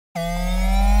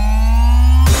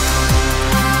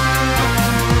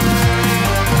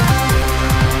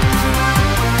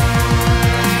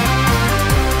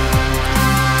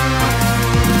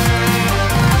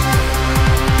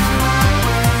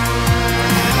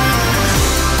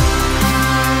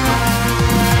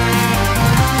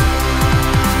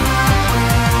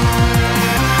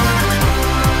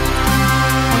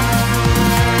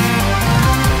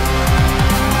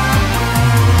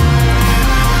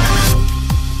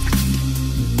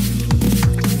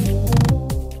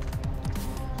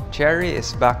Chery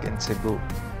is back in Cebu.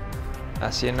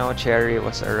 As you know, Chery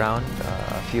was around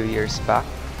a few years back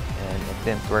and it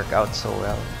didn't work out so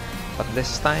well. But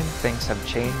this time, things have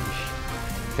changed.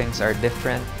 Things are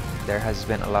different. There has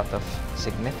been a lot of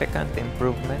significant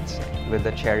improvements with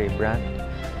the Chery brand.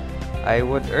 I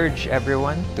would urge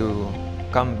everyone to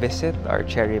come visit our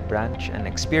Chery branch and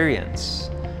experience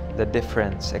the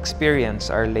difference. Experience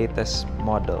our latest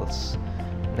models,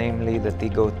 namely the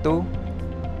Tigo 2,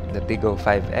 the Tigo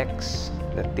 5X,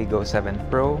 the Tigo 7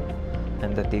 Pro,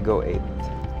 and the Tigo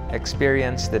 8.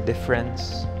 Experience the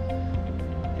difference.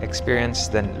 Experience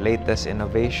the latest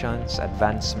innovations,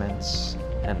 advancements,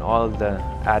 and all the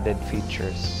added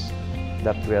features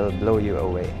that will blow you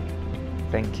away.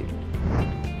 Thank you.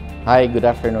 Hi, good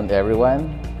afternoon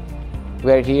everyone.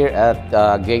 We're here at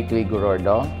Gateway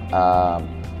Gurordo.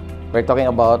 We're talking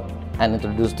about and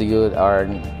introduce to you our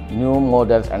new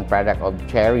models and product of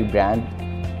Chery brand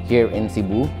here in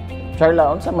Cebu.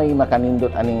 Charla, unsa may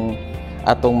makanindot aning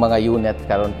atong mga unit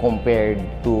karon compared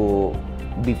to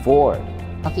before?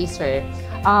 Okay, sir.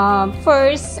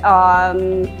 First,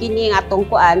 kini nga atong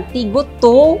kuan Tigo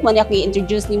 2 man ako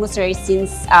i-introduce nimo, sir,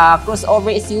 since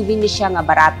crossover SUV ni siya nga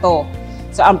barato.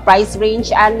 So ang price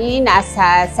range ani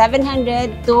nasa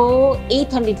 700 to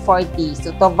 840.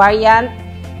 So to variant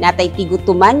natay Tigo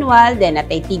 2 manual, then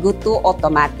natay Tigo 2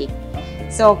 automatic.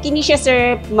 So kini siya,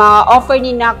 sir, ma-offer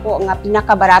ni nako nga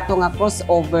pinakabarato nga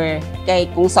crossover kay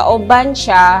kung sa uban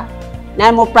siya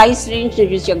na mo price range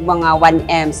na siya mga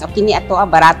 1M. So kini ato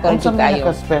barato jud kayo.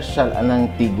 Unsa special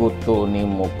anang Tigo 2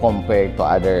 nimo compared to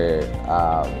other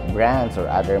brands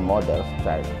or other models,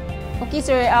 sir? Okay,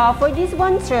 sir. For this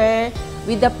one, sir,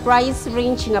 with the price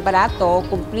range nga barato,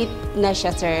 complete na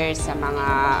siya, sir, sa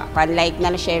mga like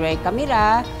na siya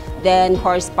camera, then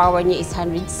horsepower niya is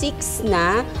 106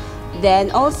 na.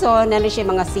 Then also na siya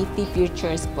mga safety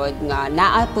features pod nga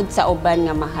naapod sa uban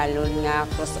nga mahalon nga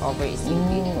crossover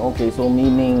SUV. Okay, so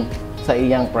meaning sa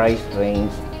iyang price range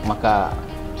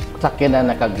sakyan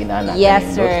na nakaginana. Yes,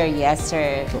 sir. Yes,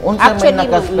 sir. So, unsa may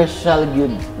naka-special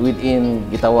good within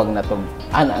gitawag na to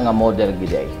ana nga model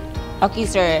giday? Okay,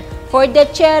 sir. For the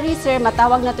Chery, sir,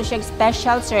 matawag na to siya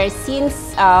special, sir,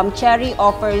 since Chery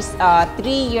offers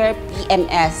 3-year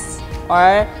PMS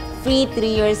or free 3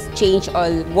 years change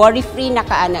oil. Worry-free na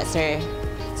kaana, sir.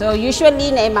 So usually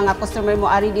na mga customer mo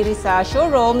ari diri sa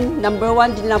showroom, number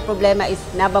one din lang problema is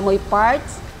naba mo'y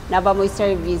parts, naba mo'y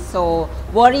service. So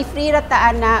worry-free ra ta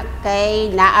ana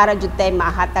kay naara jud tay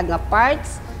mahatag nga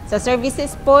parts. Sa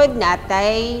services pod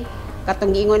natay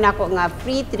katong giingon nako nga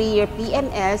free 3-year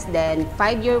PMS, then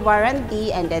 5-year warranty,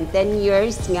 and then 10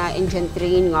 years nga engine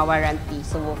train nga warranty.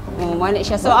 So mo na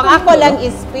siya. So ang ako lang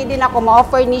is pwede na ko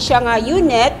ma-offer ni siya nga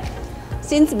unit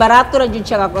since barato ra jud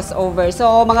siya nga crossover.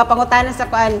 So mga pangutanan sa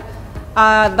kuan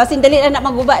basin dali na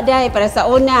maguba dahi para sa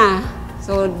una.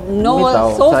 So no,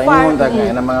 bitaw, so sa far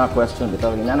na mga question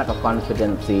bitaw ina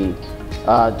naka-confident si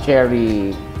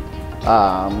Chery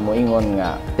moingon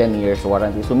nga 10 years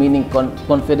warranty. So meaning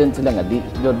confident sila nga di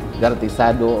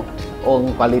garantisado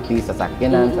ang quality sa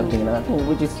sakyanan, something na so,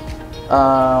 which is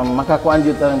makakuan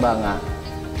jud ta ba nga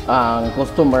ang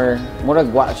customer murag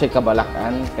wa siya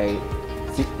kabalakan kay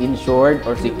insured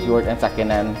or secured ang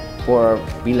sakyanan for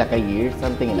pila ka years,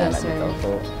 something na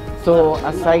dito. So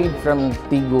aside from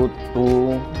Tigo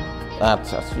 2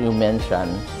 as you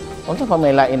mentioned, unsa pa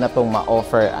may lain na tong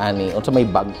ma-offer ani, unsa may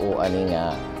bag-o ani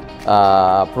nga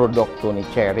produkto ni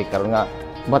Chery karon nga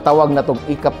matawag na to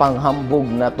ikapanghambog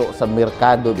na to sa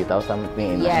merkado bitaw,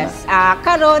 something yes.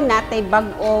 Karon natay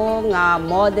bag-o nga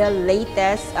model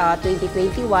latest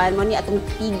 2021 mo ni atong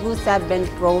Tigo 7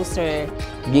 Pro, sir.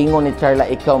 Gingon ni Charla,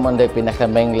 ikaw man day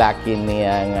pinakamayng laki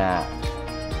niya nga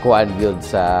kuan gyud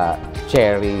sa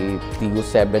Chery Tigo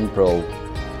 7 Pro.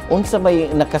 Unsa may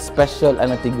naka-special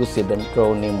ang Tigo 7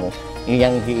 Pro nimo?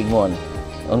 Iyang giingon.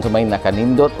 Unsa may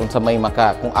nakanindot, unsa may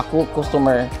kung ako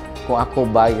customer, kung ako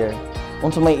buyer,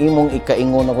 unsa may imong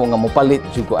ikaingon ako nga mopalit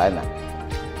jud ko ana?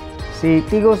 Si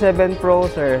Tigo 7 Pro,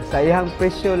 sir, sa iyang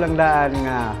presyo lang daan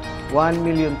nga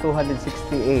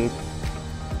 1,268,000,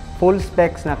 full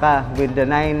specs na ka with the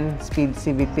 9-speed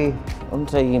CVT.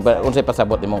 Unsay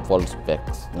pasabot nimong full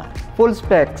specs na? Full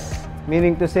specs,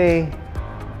 meaning to say,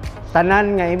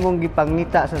 tanan nga imong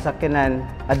gipangita sa sakyanan,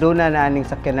 aduna na aning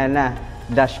sakyanan na.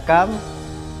 Dashcam,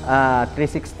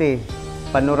 360,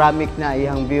 panoramic na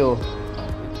iyang view.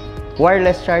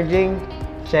 Wireless charging,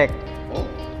 check.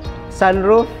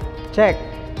 Sunroof, check.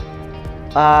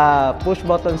 Push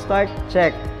button start,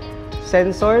 check.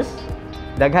 Sensors,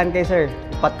 daghan kay sir,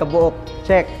 4 ka buok,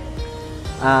 check.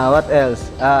 What else?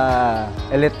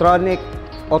 Electronic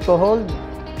auto hold,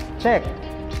 check.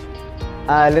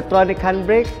 Electronic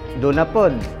handbrake, do na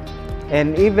pod.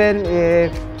 And even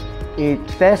if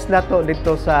i-test na to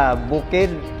dito sa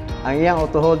bukid, ang iyang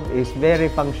utohod is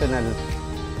very functional.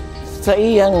 Sa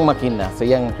iyang makina, sa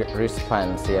iyang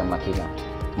response sa iyang makina,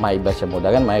 may ba siya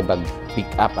mudagan, may ba pick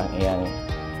up ang iyang...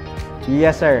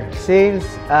 Yes, sir. Since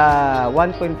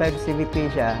 1.5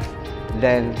 CVT siya,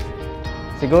 then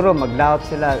siguro mag-layout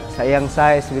sila sa iyang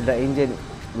size with the engine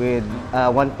with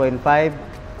 1.5.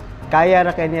 Kaya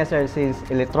ra kanya, sir, since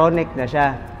electronic na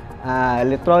siya.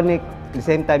 Electronic, the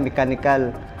same time mechanical.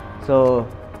 So,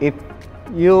 if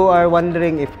you are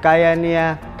wondering if kaya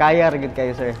niya, kaya rin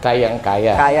kayo, sir.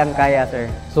 Kayang-kaya. Kayang-kaya, sir.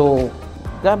 So,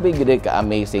 grabe gid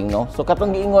ka-amazing, no? So,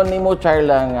 katong giingon nimo,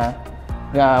 Charla,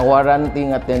 nga warranty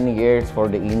nga 10 years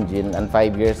for the engine and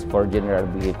 5 years for general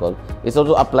vehicle is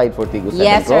also applied for Tigos.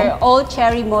 Yes, sir. All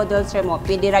Chery models, sir, mo,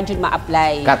 pwede ra jud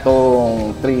ma-apply.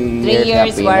 Katong 3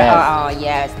 years na PMS.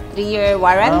 Yes. 3-year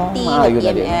warranty na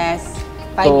PMS.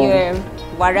 5-year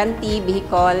warranty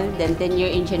vehicle, then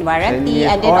 10-year engine warranty,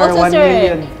 and then also, 1 sir,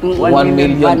 million. 1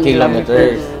 million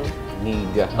kilometers.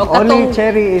 Niga. Only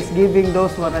Chery is giving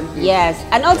those warranties. Yes.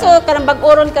 And also, karang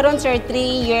bag-oron karon, sir,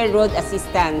 3-year road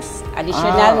assistance.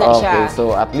 Additional na siya. Okay.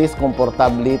 So, at least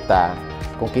komportable ta.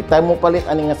 Kung kita mo palit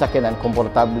ani nga sakyanan,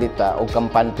 komportable ta o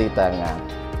kampante ta nga.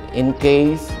 In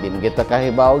case, din kita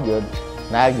kahibaw yun,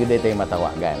 nagyod tayo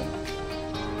matawagan.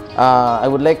 I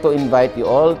would like to invite you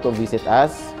all to visit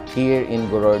us here in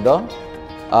Gorordo.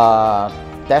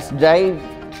 Test drive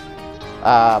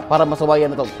para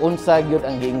masawayan na ito. Unsa gyud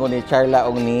ang giingon ni Charla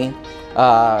o ni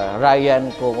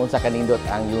Ryan kung unsa kanindot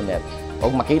ang unit. O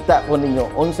makita ko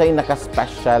ninyo unsay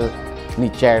naka-special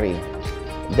ni Chery.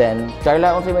 Then,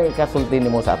 Charla, unsay may kasulti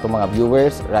nimo sa atong mga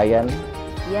viewers, Ryan?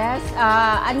 Yes,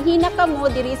 anhina ka mo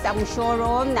diri sa among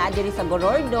showroom na diri sa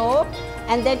Gorordo.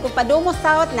 And then kung padumo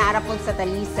south na arapon sa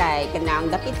Talisay kanang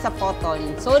dapit sa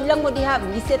Photon. So lang mo diha,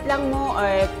 visit lang mo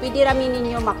or pwede ra mi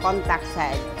ninyo ma-contact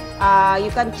sad. You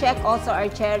can check also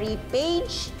our Chery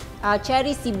page,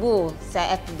 Chery Cebu sa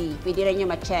FB. Pwede rin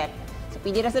nyo ma-check. So,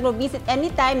 pwede rin sa mo visit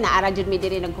anytime na ara jud mi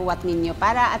diri nagkuwat ninyo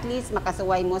para at least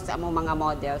makasuway mo sa among mga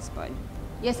models po.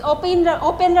 Yes, open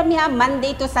ra mi ha,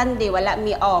 Monday to Sunday, wala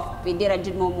mi off. Pwede ra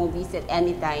jud mo visit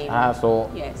anytime. So,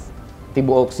 yes.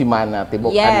 Tibuok simana,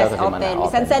 tibuok Yes, adlaw sa simana. open.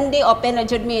 Bisan Sunday, open ra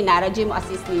jud mi, nara jud mo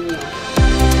assist ninyo.